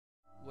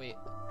Wait,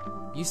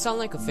 you sound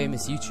like a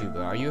famous YouTuber.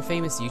 Are you a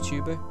famous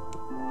YouTuber?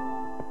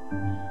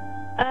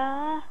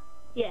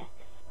 Yes.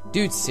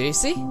 Dude,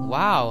 seriously?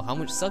 Wow, how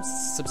much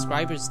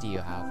subscribers do you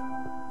have?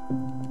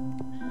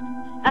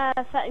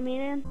 30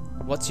 million.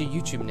 What's your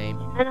YouTube name?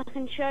 And I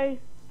can show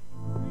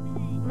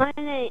my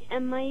name,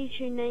 and my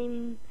YouTube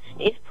name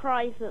is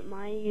private,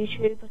 my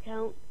YouTube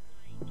account.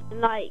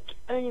 Like,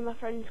 only my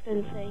friends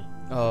can see.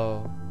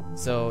 Oh,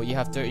 so you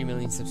have 30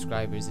 million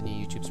subscribers and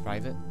your YouTube's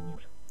private?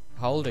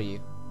 How old are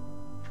you?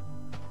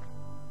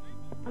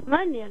 I'm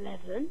only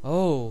 11.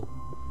 Oh,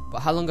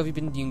 but how long have you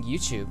been doing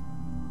YouTube?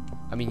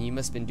 I mean, you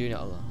must have been doing it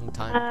a long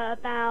time.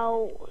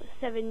 About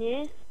 7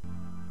 years.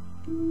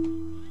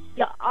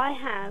 Yeah, I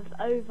have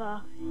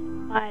over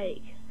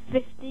like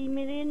 50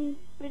 million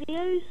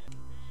videos.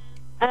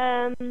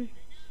 I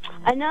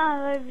know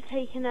I've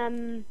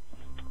overtaken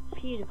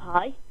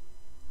PewDiePie.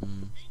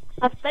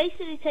 I've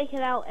basically taken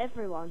out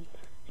everyone's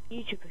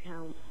YouTube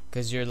account.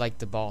 Because you're like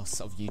the boss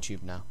of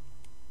YouTube now.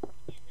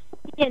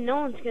 Yeah,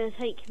 no one's gonna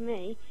take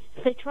me.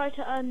 If they try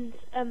to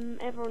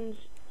everyone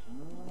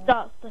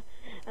starts to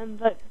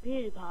vote for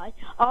PewDiePie,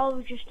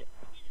 I'll just,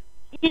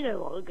 you know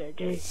what I'm gonna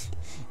do.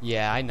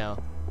 Yeah, I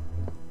know.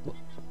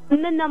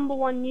 I'm the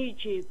 #1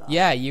 YouTuber.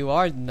 Yeah, you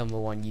are the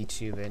 #1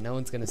 YouTuber. No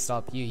one's gonna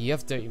stop you. You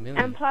have 30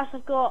 million. And plus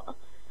I've got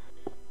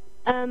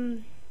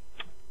 20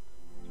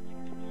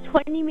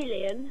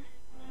 million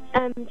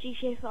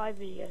GTA 5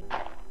 videos.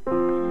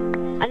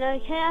 I know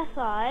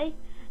KSI,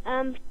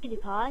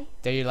 PewDiePie.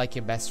 They're like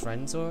your best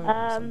friends or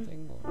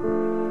something? Or?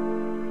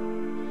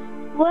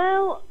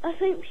 Well, I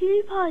think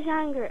PewDiePie's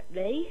angry at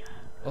me.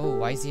 Oh,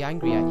 why is he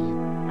angry at you?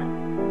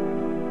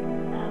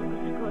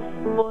 He's got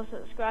more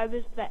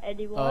subscribers than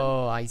anyone.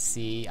 Oh, I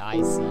see. How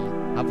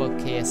about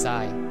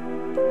KSI?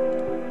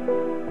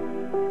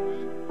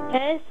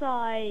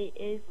 KSI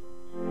is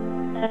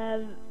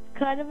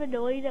kind of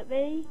annoyed at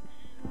me.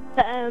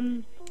 But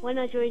when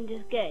I joined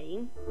this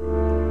game,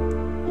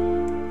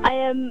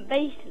 I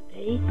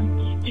basically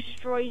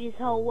destroyed his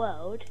whole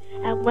world.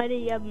 And when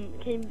he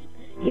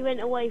he went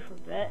away from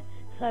it.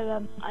 So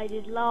I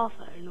did laugh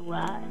at and all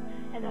that,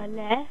 and I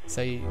left.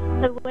 So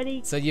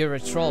you're a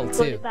troll got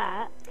too. it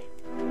back.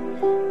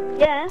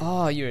 Yeah.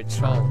 Oh, you're a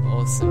troll.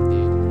 Awesome,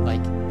 dude.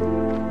 Like.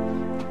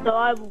 So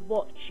I will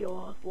watch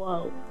your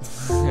world.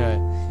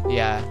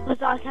 Yeah.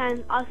 Because I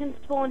can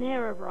spawn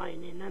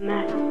Herobrine in and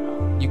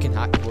that. You can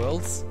hack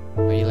worlds.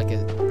 Are you like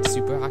a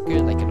super hacker,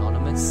 like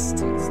anonymous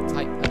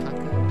type of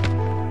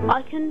hacker?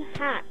 I can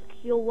hack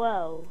your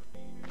world.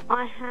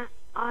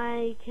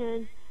 I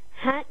can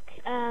hack,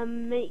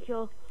 make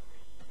your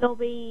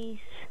lobbies,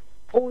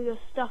 all your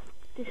stuff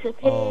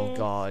disappear. Oh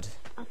god.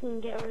 I can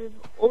get rid of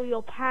all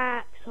your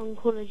packs on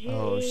Call of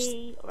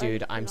Duty. Oh,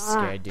 dude, I'm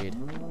scared, dude.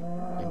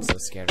 I'm so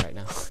scared right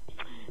now.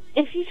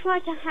 If you try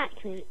to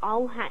hack me,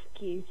 I'll hack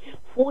you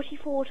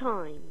 44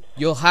 times.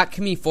 You'll hack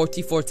me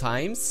 44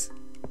 times?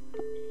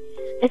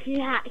 If you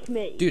hack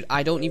me. Dude,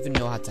 I don't even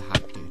know how to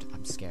hack, dude.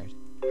 I'm scared.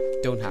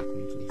 Don't hack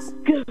me, please.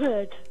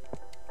 Good.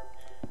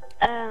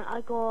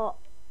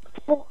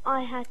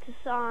 I had to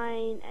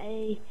sign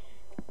a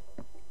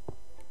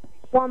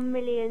 1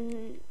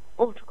 million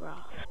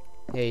autograph.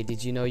 Hey,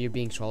 did you know you're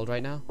being trolled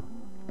right now?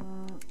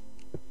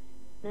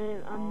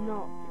 No, I'm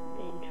not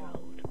being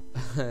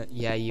trolled.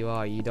 Yeah, you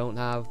are. You don't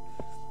have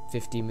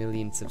 50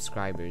 million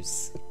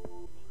subscribers.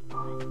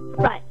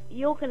 Right,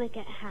 you're gonna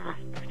get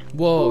hacked.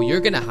 Whoa,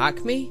 you're gonna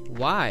hack me?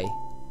 Why?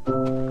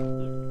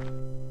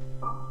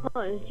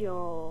 Because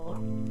you're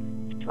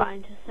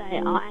trying to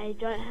say I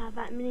don't have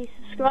that many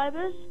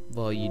subscribers?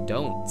 Well, you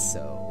don't,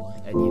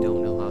 and you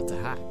don't know how to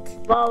hack.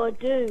 Well, I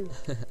do.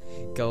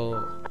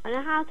 I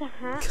know how to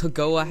hack.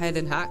 Go ahead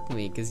and hack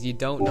me, because you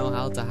don't know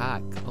how to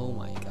hack. Oh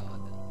my god.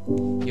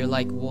 You're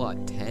like,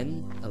 what,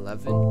 10?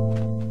 11?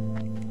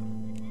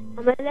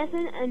 I'm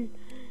 11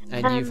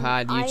 and you've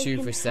had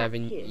YouTube for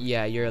 7.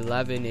 Yeah, you're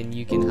 11 and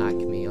you can hack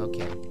me.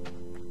 Okay.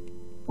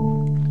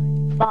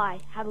 Bye.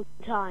 Have a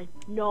good time.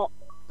 Not.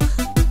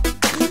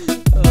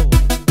 Oh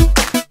my